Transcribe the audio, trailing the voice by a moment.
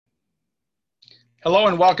Hello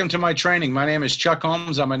and welcome to my training. My name is Chuck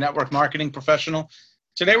Holmes. I'm a network marketing professional.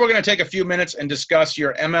 Today we're going to take a few minutes and discuss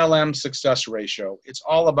your MLM success ratio. It's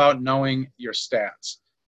all about knowing your stats.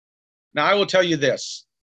 Now I will tell you this.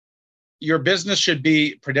 Your business should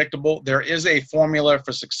be predictable. There is a formula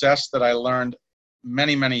for success that I learned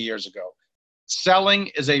many, many years ago.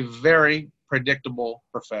 Selling is a very predictable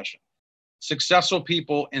profession. Successful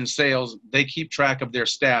people in sales, they keep track of their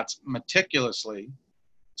stats meticulously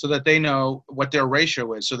so that they know what their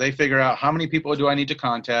ratio is. So they figure out how many people do I need to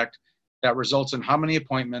contact. That results in how many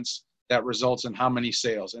appointments. That results in how many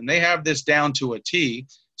sales. And they have this down to a T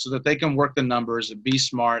so that they can work the numbers, be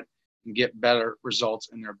smart, and get better results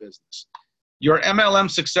in their business. Your MLM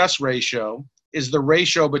success ratio is the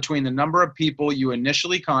ratio between the number of people you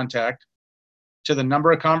initially contact to the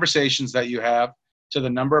number of conversations that you have, to the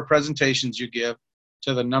number of presentations you give,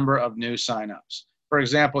 to the number of new signups. For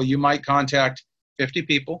example, you might contact 50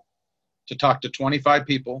 people to talk to 25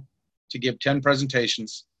 people, to give 10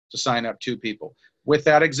 presentations, to sign up 2 people. With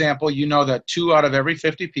that example, you know that 2 out of every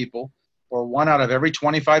 50 people or 1 out of every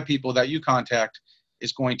 25 people that you contact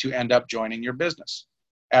is going to end up joining your business.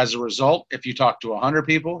 As a result, if you talk to 100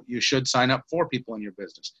 people, you should sign up 4 people in your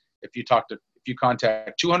business. If you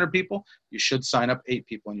contact 200 people, you should sign up 8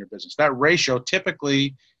 people in your business. That ratio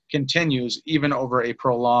typically continues even over a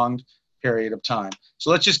prolonged period of time.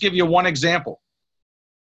 So let's just give you one example.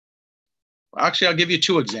 Actually, I'll give you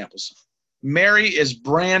 2 examples. Mary is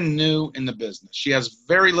brand new in the business. She has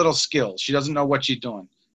very little skills. She doesn't know what she's doing.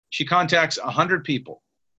 She contacts 100 people.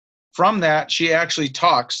 From that, she actually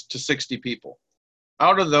talks to 60 people.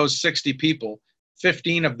 Out of those 60 people,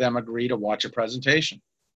 15 of them agree to watch a presentation.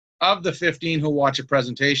 Of the 15 who watch a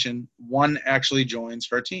presentation, 1 actually joins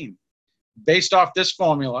her team. Based off this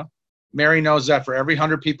formula, Mary knows that for every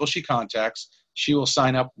 100 people she contacts, she will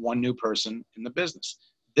sign up 1 new person in the business.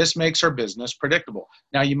 This makes her business predictable.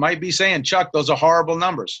 Now, you might be saying, Chuck, those are horrible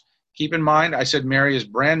numbers. Keep in mind, I said Mary is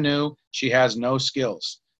brand new. She has no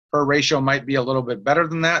skills. Her ratio might be a little bit better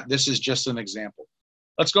than that. This is just an example.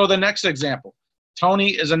 Let's go to the next example.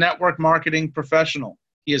 Tony is a network marketing professional.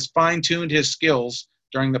 He has fine-tuned his skills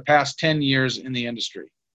during the past 10 years in the industry.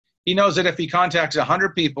 He knows that if he contacts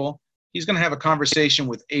 100 people, he's going to have a conversation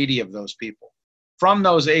with 80 of those people. From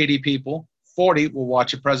those 80 people, 40 will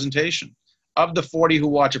watch a presentation. Of the 40 who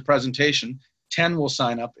watch a presentation, 10 will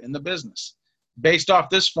sign up in the business. Based off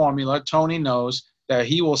this formula, Tony knows that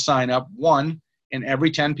he will sign up 1 in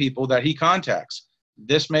every 10 people that he contacts.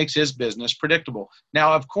 This makes his business predictable.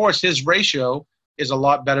 Now, of course, his ratio is a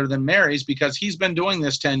lot better than Mary's because he's been doing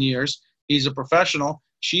this 10 years. He's a professional.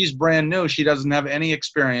 She's brand new. She doesn't have any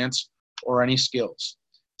experience or any skills.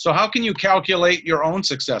 So how can you calculate your own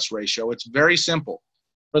success ratio? It's very simple.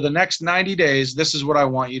 For the next 90 days, this is what I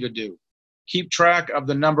want you to do. Keep track of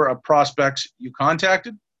the number of prospects you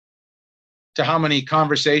contacted, to how many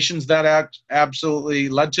conversations that absolutely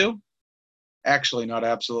led to. Actually, not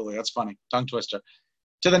absolutely. That's funny. Tongue twister.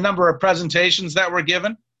 To the number of presentations that were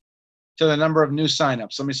given, to the number of new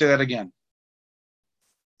signups. Let me say that again.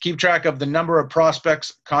 Keep track of the number of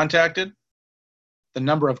prospects contacted, the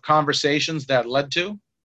number of conversations that led to,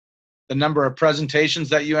 the number of presentations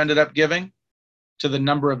that you ended up giving, to the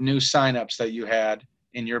number of new signups that you had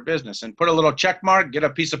in your business. And put a little check mark, get a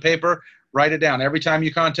piece of paper, write it down. Every time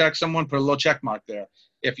you contact someone, put a little check mark there.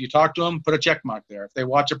 If you talk to them, put a check mark there. If they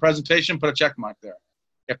watch a presentation, put a check mark there.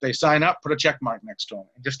 If they sign up, put a check mark next to them.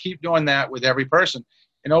 And just keep doing that with every person.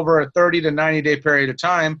 And over a 30 to 90 day period of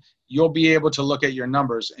time, you'll be able to look at your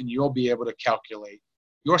numbers and you'll be able to calculate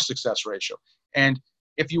your success ratio. And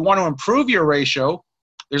if you want to improve your ratio,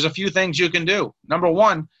 there's a few things you can do. Number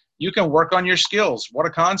 1, you can work on your skills. What a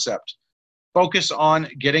concept. Focus on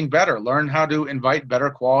getting better. Learn how to invite better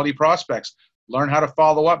quality prospects. Learn how to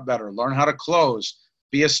follow up better. Learn how to close.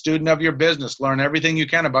 Be a student of your business. Learn everything you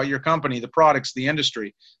can about your company, the products, the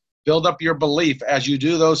industry. Build up your belief. As you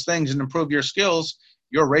do those things and improve your skills,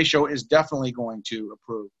 your ratio is definitely going to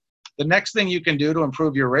improve. The next thing you can do to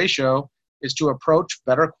improve your ratio is to approach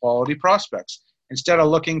better quality prospects. Instead of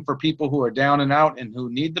looking for people who are down and out and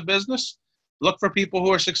who need the business, look for people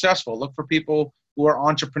who are successful. Look for people who are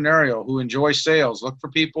entrepreneurial, who enjoy sales. Look for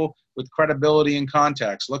people with credibility and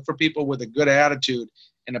contacts. Look for people with a good attitude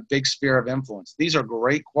and a big sphere of influence. These are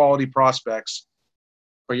great quality prospects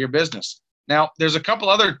for your business. Now, there's a couple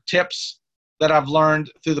other tips that I've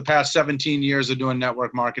learned through the past 17 years of doing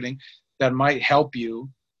network marketing that might help you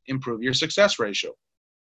improve your success ratio.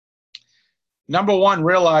 Number 1,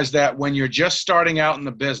 realize that when you're just starting out in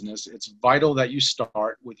the business, it's vital that you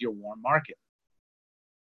start with your warm market.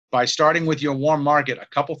 By starting with your warm market, a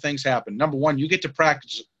couple things happen. Number 1, you get to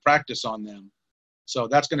practice on them So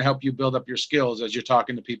that's going to help you build up your skills as you're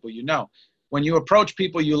talking to people you know. When you approach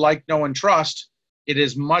people you like, know, and trust, it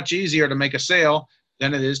is much easier to make a sale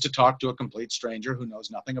than it is to talk to a complete stranger who knows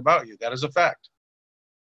nothing about you. That is a fact.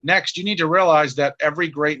 Next, you need to realize that every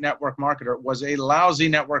great network marketer was a lousy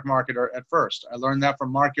network marketer at first. I learned that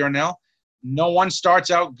from Mark Yarnell. No one starts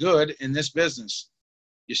out good in this business.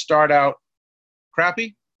 You start out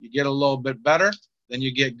crappy, you get a little bit better, then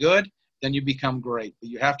you get good, then you become great. But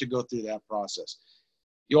you have to go through that process.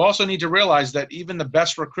 You also need to realize that even the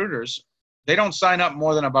best recruiters, they don't sign up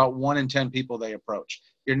more than about 1 in 10 people they approach.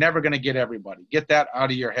 You're never going to get everybody. Get that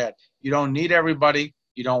out of your head. You don't need everybody.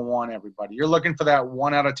 You don't want everybody. You're looking for that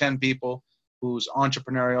 1 out of 10 people who's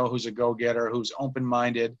entrepreneurial, who's a go-getter, who's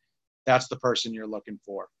open-minded. That's the person you're looking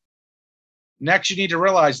for. Next, you need to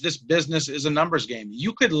realize this business is a numbers game.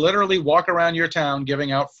 You could literally walk around your town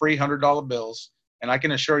giving out free $100 bills, and I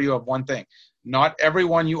can assure you of one thing. Not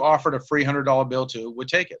everyone you offered a free $100 bill to would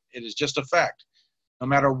take it. It is just a fact. No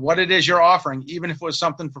matter what it is you're offering, even if it was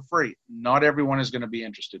something for free, not everyone is going to be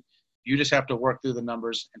interested. You just have to work through the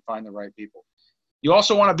numbers and find the right people. You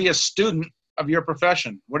also want to be a student of your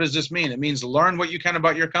profession. What does this mean? It means learn what you can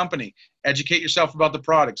about your company. Educate yourself about the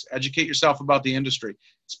products. Educate yourself about the industry.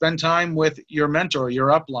 Spend time with your mentor, your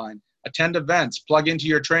upline. Attend events. Plug into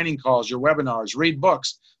your training calls, your webinars. Read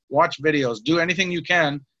books. Watch videos. Do anything you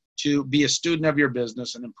can to be a student of your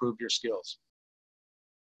business and improve your skills.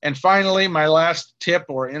 And finally, my last tip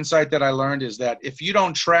or insight that I learned is that if you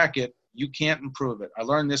don't track it, you can't improve it. I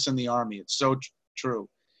learned this in the Army. It's so true.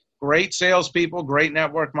 Great salespeople, great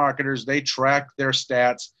network marketers, they track their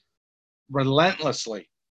stats relentlessly.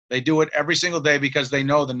 They do it every single day because they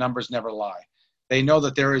know the numbers never lie. They know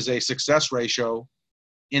that there is a success ratio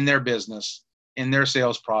in their business, in their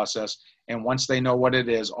sales process, and once they know what it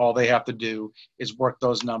is, all they have to do is work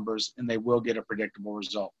those numbers and they will get a predictable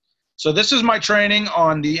result. So this is my training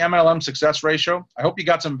on the MLM success ratio. I hope you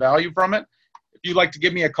got some value from it. If you'd like to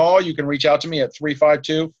give me a call, you can reach out to me at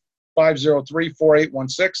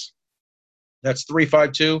 352-503-4816. That's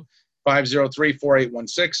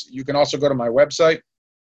 352-503-4816. You can also go to my website,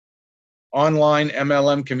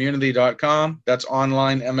 onlinemlmcommunity.com. That's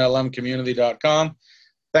onlinemlmcommunity.com.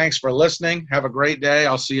 Thanks for listening. Have a great day.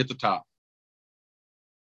 I'll see you at the top.